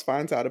boss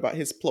finds out about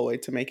his ploy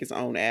to make his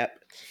own app,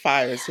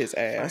 fires his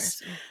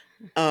ass.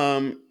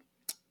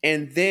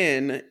 And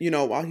then,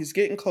 while he's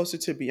getting closer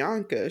to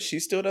Bianca, she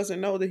still doesn't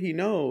know that he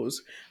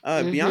knows.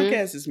 Bianca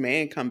has this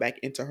man come back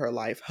into her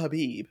life,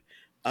 Habib.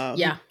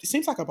 He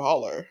seems like a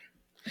baller.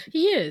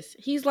 He is.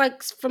 He's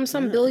like from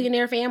some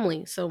billionaire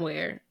family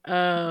somewhere.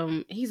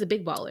 He's a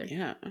big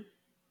baller.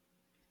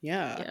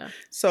 Yeah.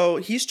 So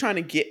he's trying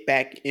to get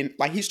back in,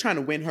 like he's trying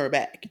to win her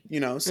back,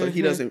 so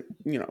he doesn't,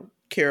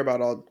 care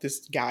about all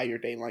this guy you're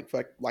dating, like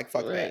fuck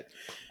that.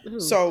 Ooh,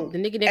 so the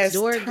nigga next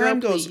door, girl,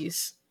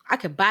 please. I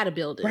could buy the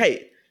building.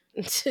 Right.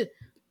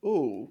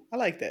 Ooh, I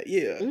like that.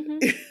 Yeah.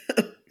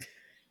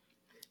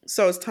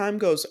 So as time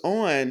goes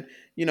on,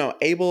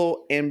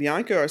 Abel and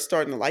Bianca are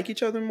starting to like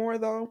each other more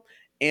though,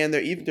 and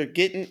they're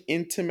getting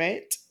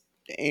intimate,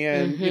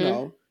 and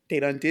they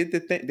done did the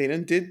thing. They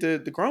done did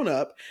the grown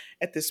up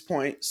at this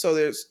point, so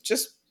there's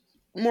just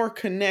more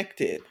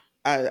connected.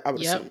 I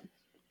would assume.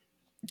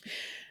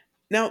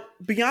 Now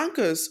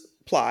Bianca's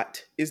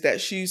plot is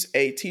that she's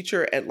a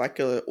teacher at like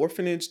a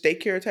orphanage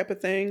daycare type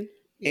of thing,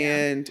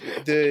 and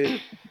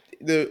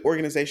the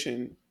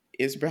organization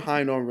is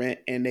behind on rent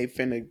and they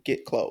finna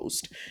get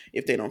closed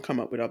if they don't come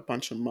up with a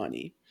bunch of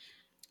money.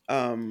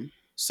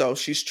 So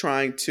she's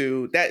trying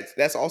to,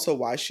 that's also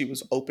why she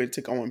was open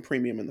to going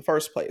premium in the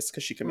first place,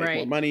 because she can make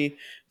more money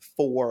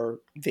for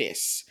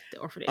this. The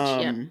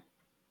orphanage,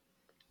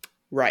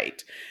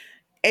 Right.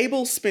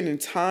 Abel's spending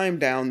time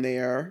down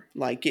there,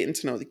 like getting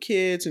to know the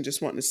kids and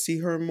just wanting to see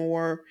her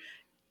more.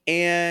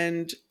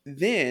 And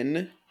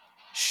then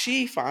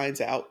she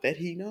finds out that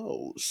he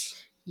knows.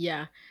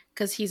 Yeah,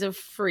 because he's a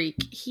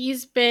freak. He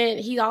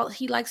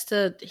likes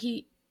to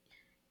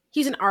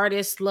he's an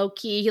artist, low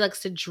key. He likes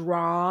to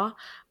draw.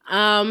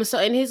 So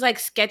in his like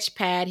sketch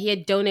pad, he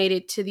had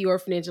donated to the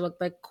orphanage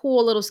like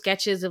cool little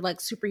sketches of like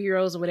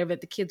superheroes or whatever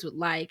that the kids would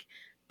like.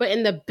 But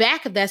in the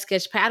back of that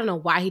sketch pad, I don't know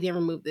why he didn't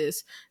remove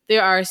this.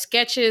 There are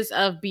sketches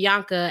of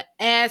Bianca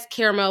as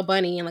Caramel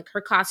Bunny and like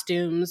her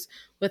costumes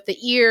with the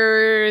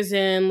ears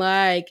and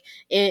like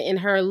in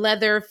her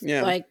leather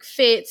like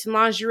fits and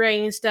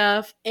lingerie and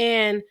stuff.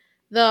 And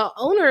the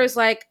owner is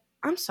like,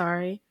 I'm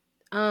sorry,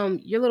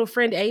 your little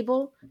friend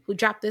Abel, who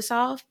dropped this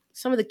off,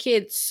 some of the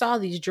kids saw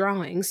these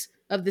drawings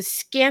of this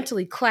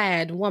scantily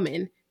clad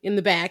woman in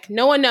the back.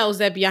 No one knows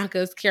that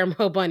Bianca's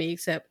Caramel Bunny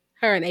except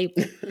her and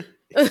Abel.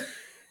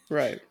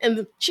 Right.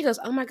 And she goes,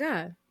 oh my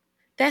God,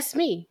 that's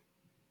me.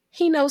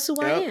 He knows who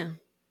I am.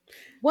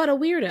 What a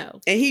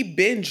weirdo. And he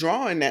been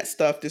drawing that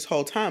stuff this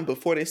whole time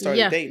before they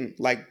started dating.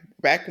 Like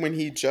back when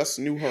he just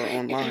knew her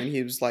online,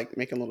 he was like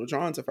making little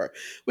drawings of her,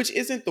 which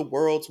isn't the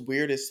world's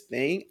weirdest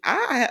thing.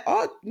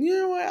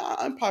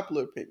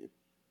 Unpopular opinion.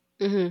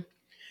 Mm-hmm.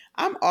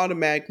 I'm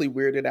automatically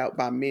weirded out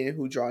by men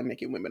who draw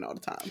naked women all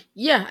the time.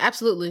 Yeah,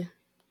 absolutely.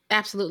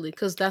 Absolutely.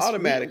 Because that's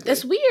automatically. Weird.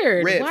 That's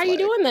weird. Red Why flag. are you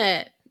doing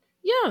that?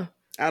 Yeah.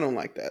 I don't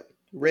like that.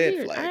 Red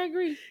weird. flag. I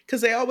agree.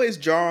 Because they always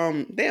draw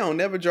them. They don't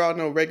never draw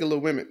no regular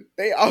women.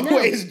 They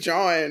always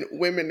drawing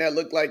women that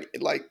look like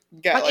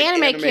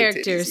anime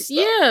characters.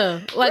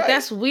 Yeah. Like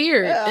that's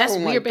weird. Yeah, that's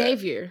weird like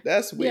behavior. That.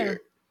 That's weird.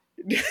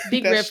 Yeah.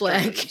 Big red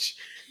flag.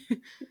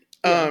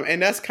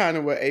 And that's kind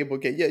of what Abel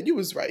get. Yeah, you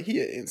was right. He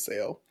an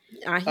incel.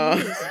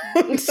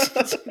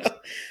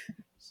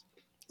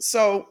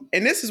 So,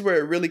 and this is where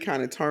it really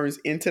kind of turns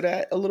into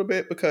that a little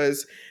bit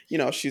because,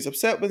 she's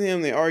upset with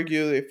him. They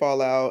argue, they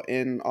fall out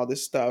and all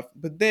this stuff.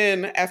 But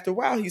then after a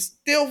while, he's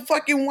still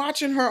fucking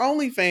watching her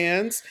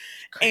OnlyFans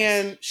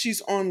and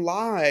she's on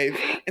live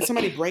and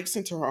somebody breaks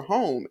into her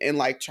home and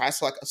like tries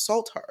to like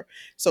assault her.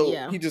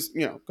 So he just,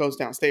 goes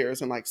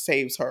downstairs and like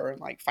saves her and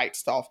like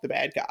fights off the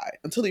bad guy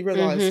until he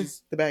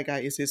realizes the bad guy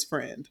is his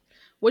friend.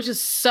 Which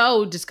is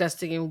so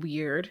disgusting and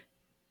weird.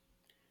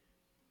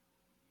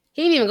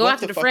 He didn't even go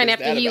after the friend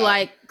after he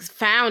like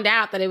found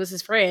out that it was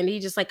his friend. He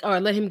just like,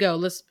 let him go.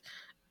 Let's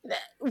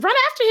run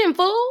after him,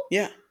 fool.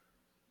 Yeah.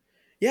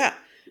 Yeah.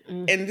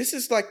 And this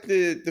is like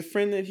the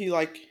friend that he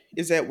like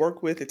is at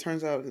work with. It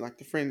turns out like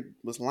the friend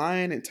was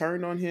lying and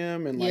turned on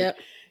him. And like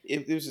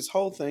it was this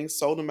whole thing,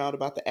 sold him out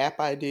about the app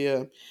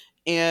idea.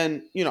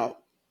 And,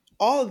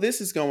 all of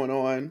this is going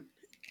on.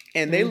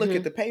 And they look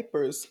at the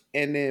papers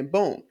and then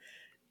boom,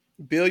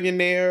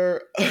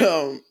 billionaire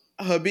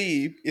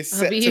Habib is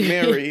set to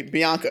marry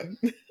Bianca.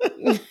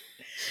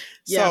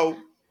 So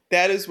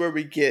that is where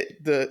we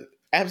get the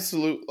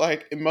absolute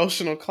like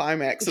emotional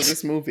climax of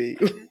this movie,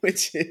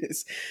 which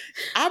is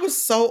I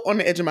was so on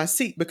the edge of my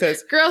seat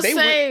because they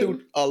went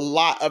through a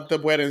lot of the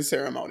wedding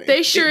ceremony.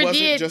 They sure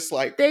did.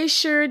 They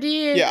sure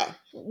did. Yeah.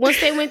 Once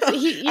they went, I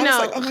was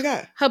like, oh my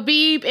God.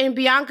 Habib and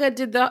Bianca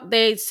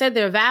they said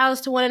their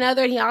vows to one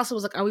another, and he also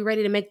was like, "Are we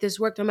ready to make this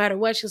work no matter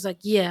what?" She was like,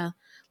 "Yeah,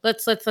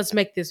 let's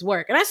make this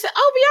work." And I said,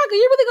 "Oh, Bianca,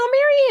 you're really gonna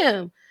marry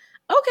him?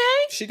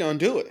 Okay, she's gonna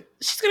do it.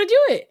 She's gonna do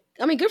it.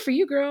 I mean, good for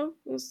you, girl.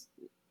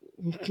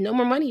 No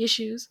more money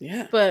issues.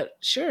 Yeah, but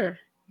sure."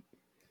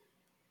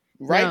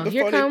 Right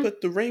before they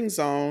put the rings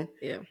on,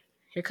 here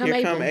come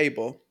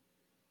Abel.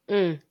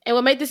 And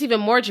what made this even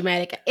more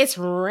dramatic? It's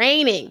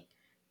raining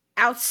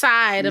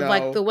outside of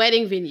like the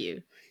wedding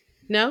venue.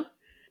 No.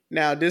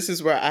 Now this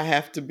is where I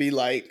have to be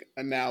like,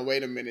 now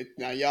wait a minute.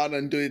 Now y'all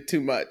done do it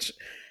too much.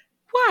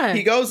 What?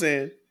 He goes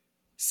in,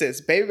 says,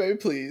 baby,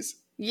 please.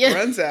 Yeah.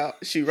 Runs out.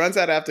 She runs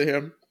out after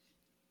him.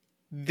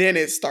 Then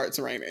it starts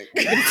raining.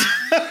 You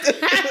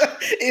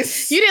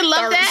didn't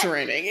love that?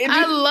 Raining.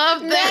 I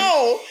love that.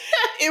 No,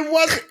 it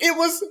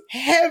was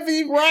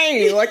heavy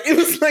rain. Like it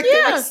was like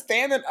they were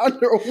standing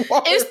under a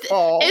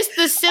waterfall. It's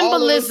the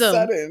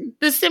symbolism.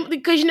 Because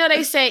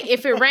they say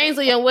if it rains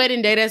on your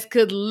wedding day, that's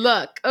good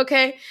luck.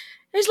 Okay.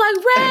 It's like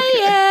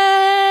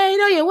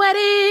rain on your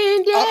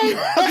wedding day.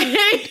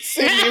 Okay.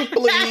 Sing it,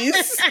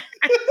 please.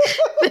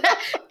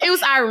 It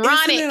was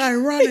ironic. Isn't it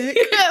ironic?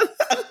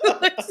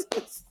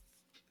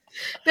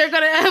 They're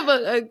gonna have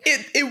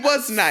It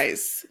was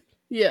nice.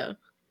 Yeah.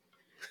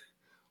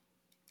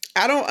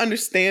 I don't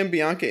understand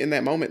Bianca in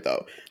that moment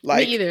though.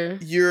 Like, me either.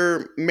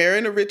 You're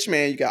marrying a rich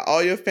man. You got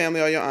all your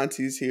family, all your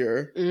aunties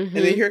here, and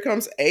then here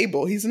comes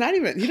Abel. He doesn't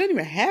even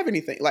have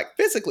anything. Like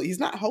physically, he's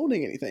not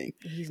holding anything.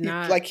 He's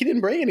not. Like he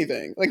didn't bring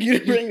anything. Like you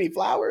didn't bring any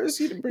flowers.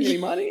 You didn't bring any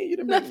money. You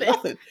didn't bring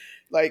nothing.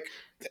 Like,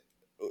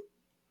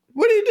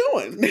 what are you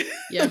doing?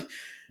 Yeah.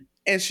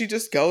 And she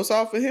just goes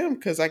off with him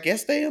because I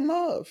guess they in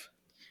love.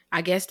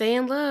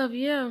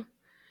 Yeah.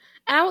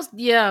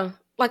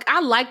 Like,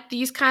 I like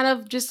these kind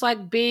of just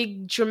like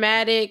big,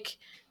 dramatic,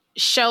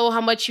 show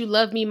how much you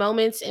love me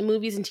moments in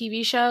movies and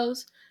TV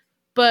shows.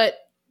 But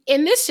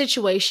in this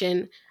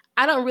situation,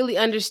 I don't really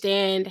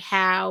understand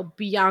how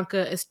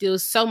Bianca is still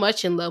so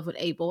much in love with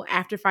Abel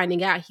after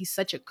finding out he's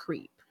such a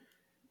creep.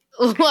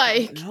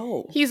 Like,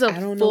 no, he's a I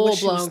don't know what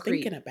she was full-blown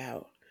creep. thinking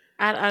about.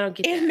 I don't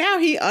get And that. now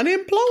he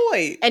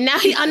unemployed. And now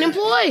he's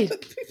unemployed.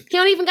 He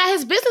don't even got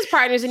his business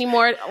partners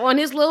anymore on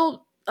his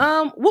little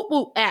whoop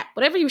whoop app,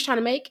 whatever he was trying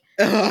to make.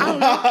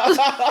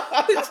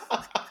 I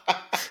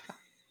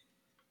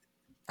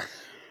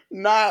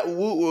Not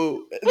woo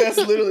woo. That's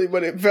literally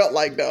what it felt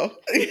like, though.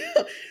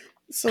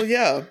 So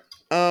yeah.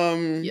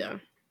 Yeah.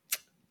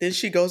 Then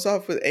she goes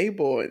off with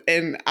Abel,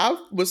 and I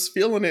was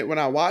feeling it when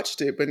I watched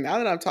it, but now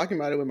that I'm talking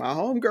about it with my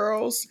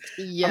homegirls,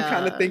 Yeah. I'm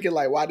kind of thinking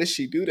like, why did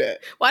she do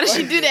that? Why did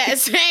she do that?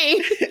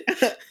 Same.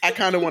 I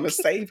kind of want to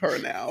save her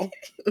now.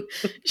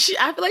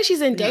 I feel like she's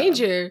in Yeah.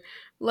 danger,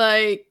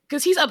 like,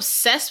 because he's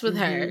obsessed with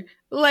her.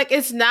 Like,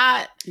 it's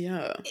not.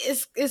 Yeah.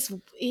 It's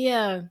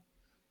yeah.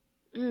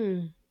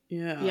 Yeah.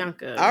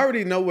 Bianca. I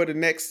already know what the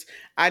next.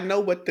 I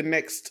know what the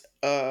next.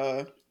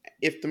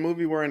 If the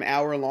movie were an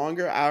hour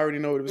longer, I already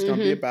know what it was going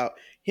to be about.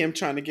 Him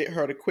trying to get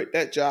her to quit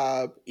that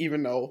job,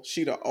 even though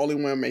she the only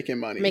one making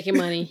money. Making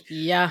money,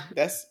 yeah.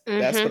 That's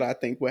what I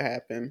think would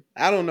happen.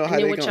 I don't know how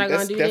then they're what going. y'all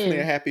That's gonna do definitely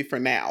then? a happy for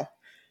now.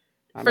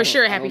 For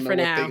sure, happy know for what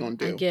now. they gonna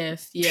do. I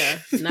guess, yeah.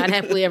 Not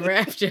happily ever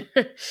after.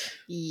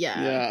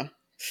 Yeah. Yeah.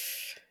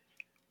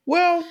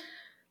 Well,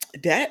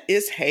 that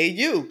is Hey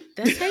You.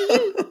 That's Hey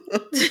You.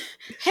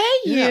 Hey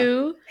Yeah.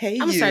 You. Hey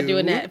I'm gonna start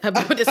doing that if I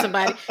bump into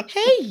somebody.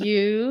 Hey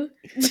You.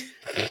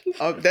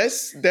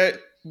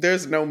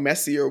 There's no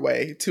messier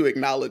way to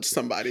acknowledge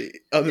somebody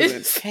other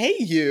than Hey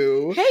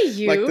You. Hey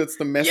You. Like that's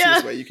the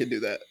messiest way you can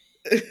do that.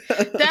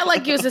 That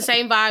like gives the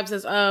same vibes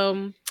as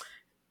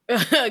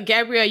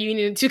Gabrielle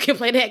Union and 2 can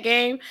play that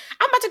game.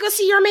 I'm about to go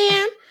see your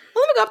man.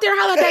 Let me go up there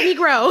and holler at that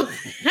Negro.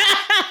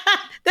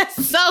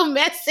 That's so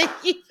messy.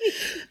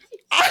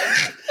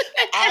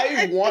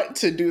 I want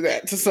to do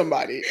that to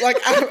somebody. Like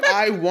I'm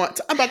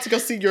about to go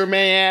see your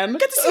man.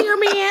 Get to see your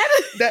man.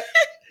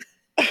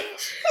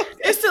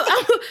 It's still,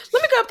 let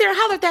me go up there and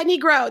holler at that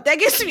Negro. That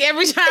gets me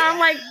every time. I'm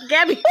like,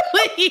 Gabby,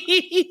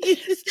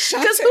 please.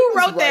 Because who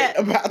wrote that?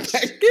 About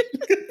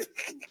that?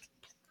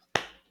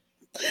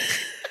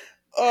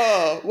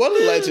 Oh, what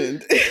a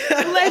legend.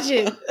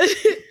 Legend.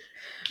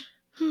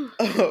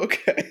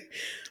 Okay.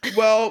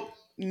 Well,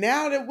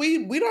 now that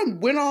we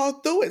done went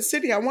all through it,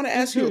 Sydney, I want to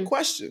ask you a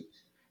question.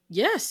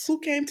 Yes. Who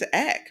came to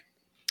act?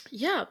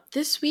 Yeah.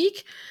 This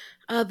week,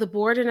 the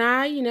board and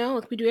I,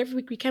 like we do every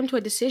week, we came to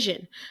a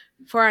decision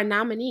for our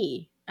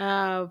nominee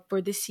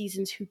for this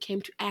season's Who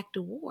Came to Act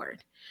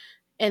award.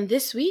 And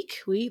this week,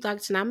 we'd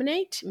like to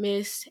nominate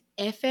Miss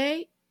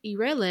Efe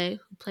Irele,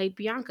 who played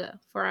Bianca,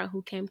 for our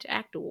Who Came to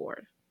Act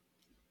award.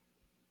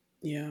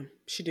 Yeah,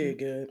 she did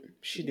good.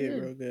 She did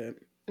real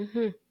good.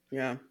 Mm-hmm.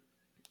 Yeah.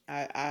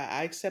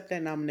 I accept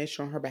that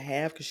nomination on her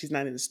behalf because she's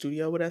not in the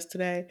studio with us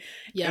today.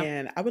 Yeah.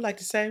 And I would like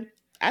to say,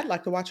 I'd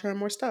like to watch her in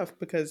more stuff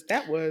because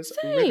that was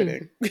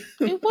riveting.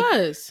 It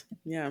was.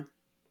 Yeah.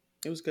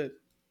 It was good.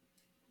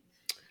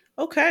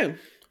 Okay.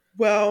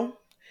 Well,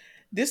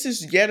 this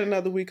is yet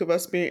another week of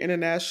us being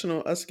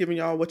international, us giving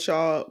y'all what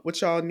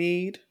y'all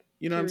need.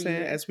 You know what I'm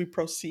saying? As we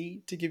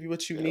proceed to give you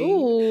what you need.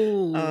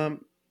 Ooh.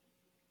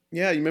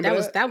 Yeah, you remember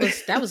that?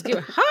 That was good.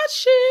 Hot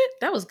shit.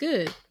 That was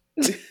good.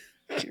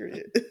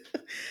 Period.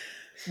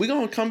 We're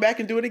gonna come back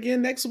and do it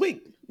again next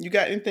week. You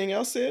got anything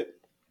else, Sid?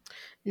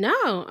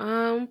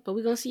 No. But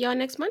we're gonna see y'all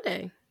next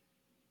Monday.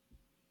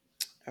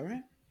 All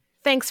right.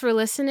 Thanks for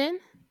listening.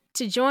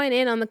 To join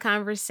in on the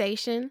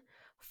conversation,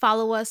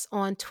 follow us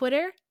on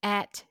Twitter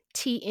at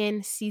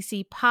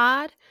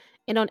TNCCPod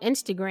and on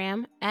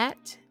Instagram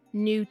at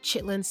New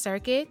Chitlin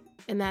Circuit,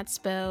 and that's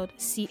spelled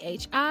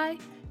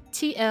CHITLIN.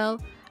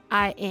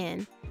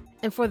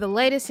 And for the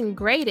latest and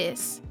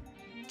greatest,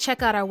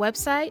 check out our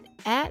website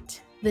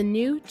at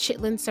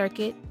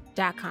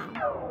thenewchitlincircuit.com.